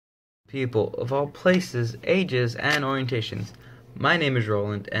People of all places, ages, and orientations. My name is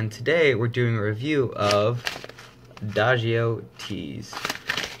Roland, and today we're doing a review of Adagio teas.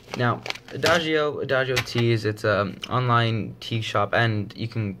 Now, Adagio teas, it's an online tea shop, and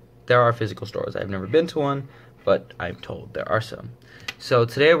there are physical stores. I've never been to one, but I'm told there are some. So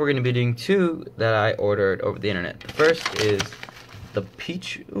today we're going to be doing two that I ordered over the internet. The first is the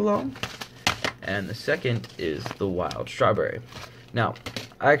peach oolong, and the second is the wild strawberry. Now,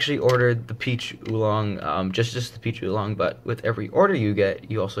 I actually ordered the peach oolong, just the peach oolong, but with every order you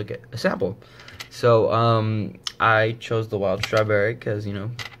get, you also get a sample. So, I chose the wild strawberry because, that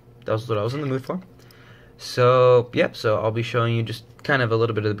was what I was in the mood for. So, yep, so I'll be showing you just kind of a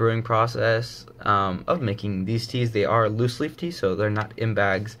little bit of the brewing process of making these teas. They are loose leaf teas, so they're not in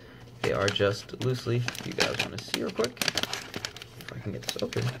bags. They are just loose leaf. You guys want to see real quick? If I can get this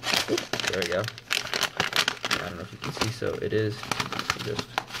open. Oops, there we go. I don't know if you can see, so it is just,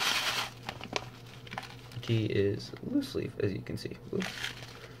 the tea is loose leaf, as you can see. Oops.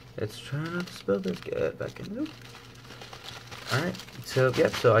 Let's try not to spill this. Get back in. Nope. Alright, so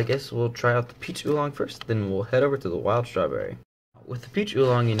yep, so I guess we'll try out the peach oolong first, then we'll head over to the wild strawberry. With the peach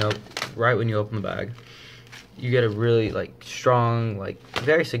oolong, right when you open the bag, you get a really strong,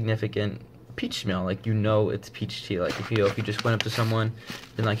 very significant peach smell. It's peach tea. If you just went up to someone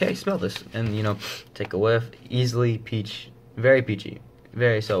and hey, smell this, and take a whiff, easily peach, very peachy,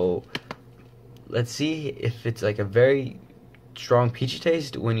 so let's see if it's a very strong peachy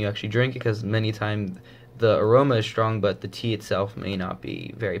taste when you actually drink it, because many times the aroma is strong but the tea itself may not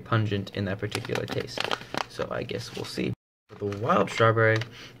be very pungent in that particular taste. So I guess we'll see. The wild strawberry,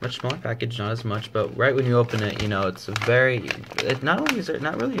 much smaller package, not as much, but right when you open it, not only is it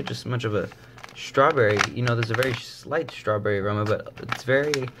not really just much of a strawberry, there's a very slight strawberry aroma, but it's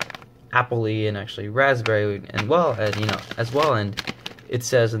very appley and actually raspberry as well, and it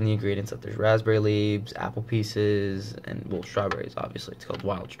says in the ingredients that there's raspberry leaves, apple pieces, and strawberries. Obviously, it's called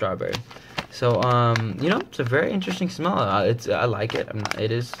wild strawberry. So it's a very interesting smell. I like it.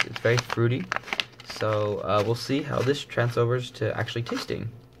 It's very fruity. So we'll see how this transfers to actually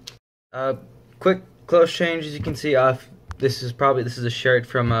tasting. Quick close change, as you can see. This is a shirt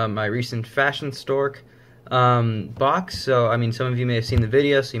from my recent fashion store box. So some of you may have seen the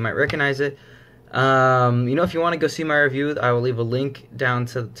video, so you might recognize it. If you want to go see my review, I will leave a link down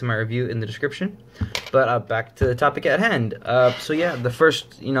to my review in the description. But back to the topic at hand. So yeah, the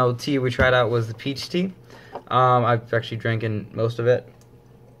first tea we tried out was the peach tea. I've actually drank most of it.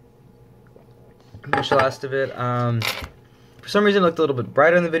 Finished the last of it. For some reason, it looked a little bit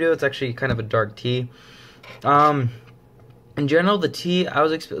brighter in the video. It's actually kind of a dark tea. In general, the tea,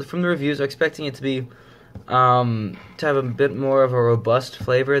 from the reviews, I was expecting it to be to have a bit more of a robust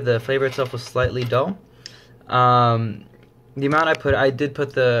flavor. The flavor itself was slightly dull. The amount I put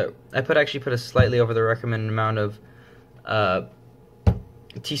a slightly over the recommended amount of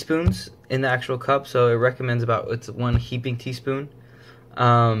teaspoons in the actual cup. So it recommends it's 1 heaping teaspoon.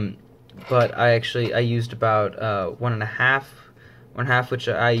 But I used about 1.5, which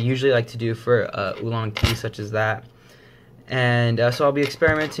I usually like to do for oolong tea such as that. And so I'll be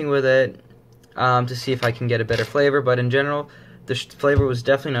experimenting with it to see if I can get a better flavor. But in general, the flavor was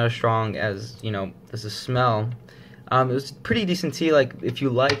definitely not as strong as as the smell. It was pretty decent tea. If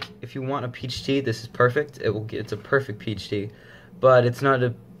you want a peach tea, this is perfect. It's a perfect peach tea. But it's not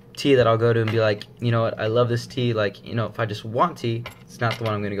a tea that I'll go to and be you know what, I love this tea. If I just want tea, it's not the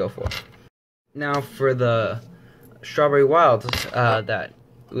one I'm gonna go for. Now for the strawberry wilds that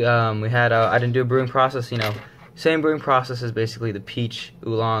we had, I didn't do a brewing process. Same brewing process as basically the peach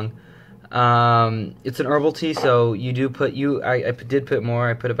oolong. It's an herbal tea, so I did put more.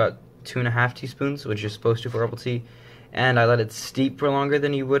 I put about 2.5 teaspoons, which you're supposed to for herbal tea, and I let it steep for longer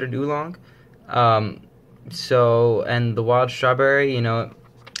than you would an oolong. And the wild strawberry,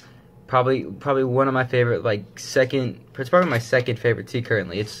 probably one of my favorite, it's probably my second favorite tea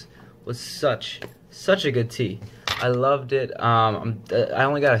currently. Was such a good tea. I loved it. I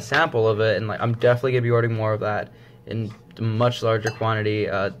only got a sample of it, and I'm definitely gonna be ordering more of that in a much larger quantity.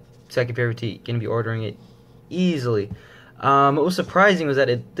 Second favorite tea, gonna be ordering it easily. What was surprising was that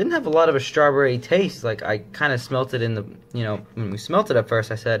it didn't have a lot of a strawberry taste. I kind of smelt it in the, when we smelt it at first,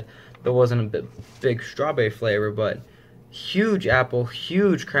 I said there wasn't a big strawberry flavor, but huge apple,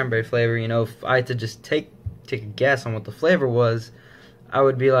 huge cranberry flavor. If I had to just take a guess on what the flavor was, I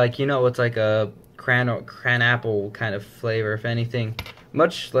would be it's like a cran apple kind of flavor, if anything.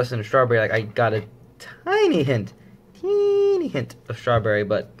 Much less than a strawberry. I got a teeny hint of strawberry,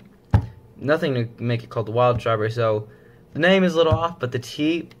 but nothing to make it called the wild strawberry. So the name is a little off, but the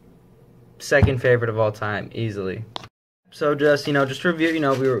tea, second favorite of all time, easily. So just just to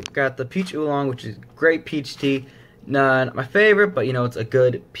review, got the peach oolong, which is great peach tea. Not my favorite, but it's a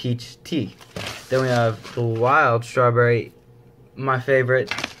good peach tea. Then we have the wild strawberry, my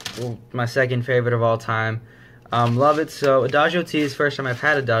favorite, my second favorite of all time. Love it. So Adagio teas, first time I've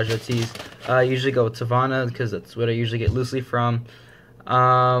had Adagio teas. I usually go with Tavana because that's what I usually get Loos3 from.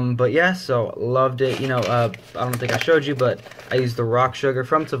 But yeah, so loved it. I don't think I showed you, but I used the rock sugar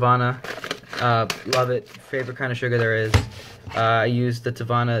from Tavana. Love it. Favorite kind of sugar there is. I used the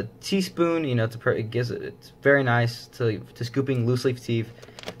Tavana teaspoon. It's very nice to scooping loose leaf tea.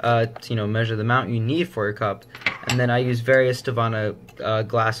 To measure the amount you need for your cup. And then I use various Tavana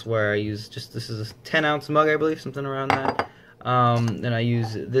glassware. I use this is a 10-ounce mug, I believe, something around that. Then I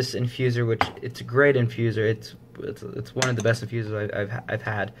use this infuser, which it's a great infuser. It's one of the best infusers I've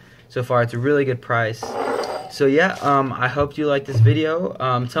had so far. It's a really good price. So yeah, I hope you like this video.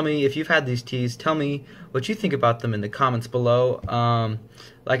 Tell me if you've had these teas. Tell me what you think about them in the comments below.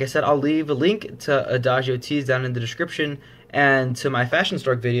 Like I said, I'll leave a link to Adagio teas down in the description and to my fashion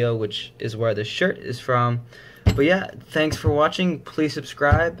store video, which is where this shirt is from. But yeah, thanks for watching. Please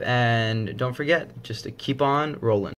subscribe and don't forget just to keep on rolling.